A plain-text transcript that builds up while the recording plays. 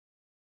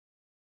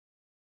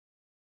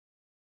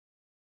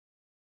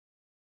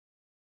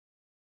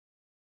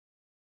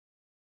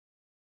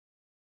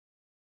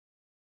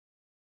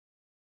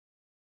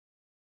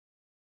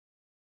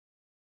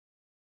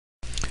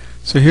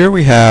So here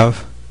we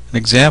have an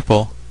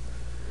example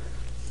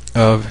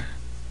of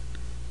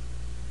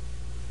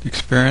the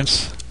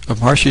experience of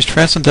Maharshi's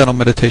Transcendental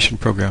Meditation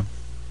Program.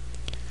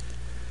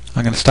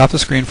 I'm going to stop the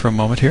screen for a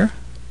moment here.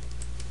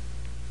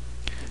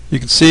 You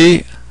can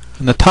see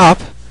on the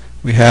top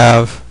we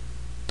have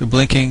the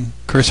blinking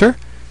cursor.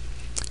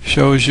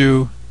 Shows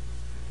you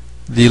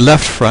the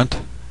left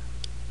front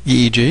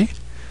EEG.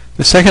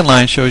 The second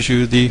line shows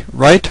you the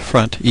right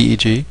front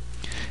EEG.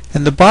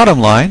 And the bottom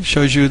line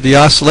shows you the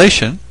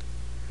oscillation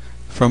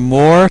from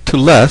more to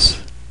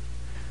less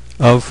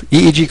of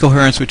EEG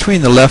coherence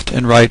between the left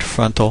and right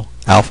frontal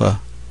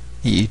alpha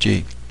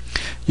EEG.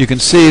 You can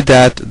see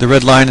that the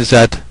red line is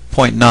at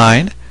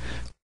 0.9,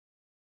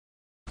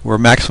 where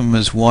maximum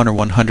is 1 or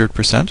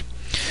 100%.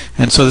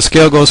 And so the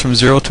scale goes from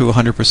 0 to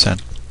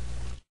 100%.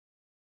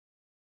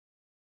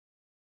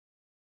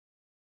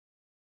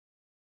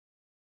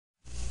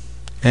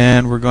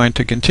 And we're going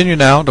to continue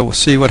now to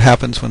see what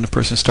happens when the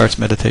person starts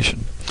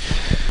meditation.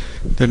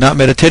 They're not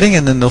meditating,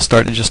 and then they'll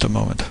start in just a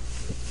moment.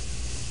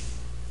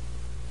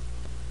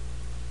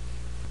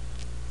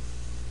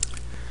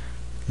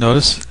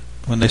 Notice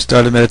when they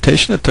started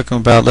meditation, it took them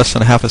about less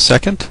than half a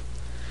second.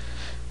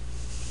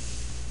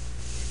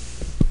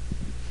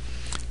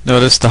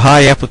 Notice the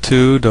high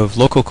amplitude of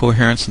local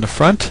coherence in the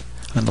front,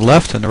 on the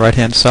left, and the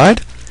right-hand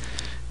side.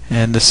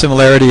 And the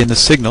similarity in the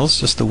signals,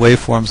 just the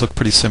waveforms look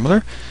pretty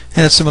similar.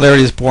 And the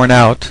similarity is borne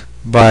out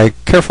by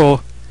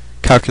careful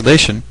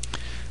calculation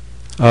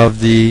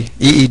of the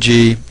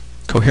EEG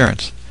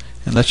coherence.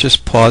 And let's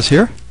just pause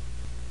here.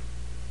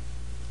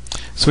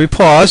 So we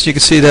paused. You can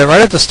see that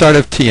right at the start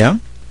of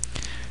TM,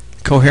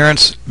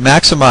 coherence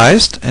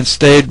maximized and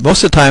stayed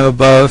most of the time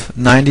above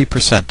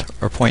 90%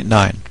 or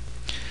 0.9,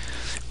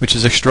 which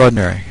is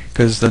extraordinary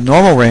because the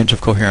normal range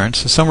of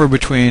coherence is somewhere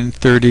between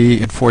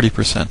 30 and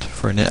 40%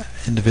 for an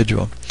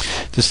individual.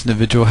 This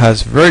individual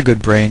has very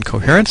good brain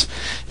coherence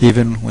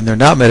even when they're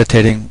not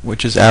meditating,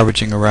 which is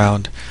averaging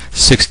around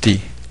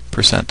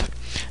 60%.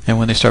 And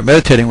when they start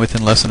meditating,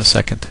 within less than a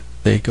second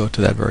they go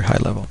to that very high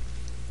level.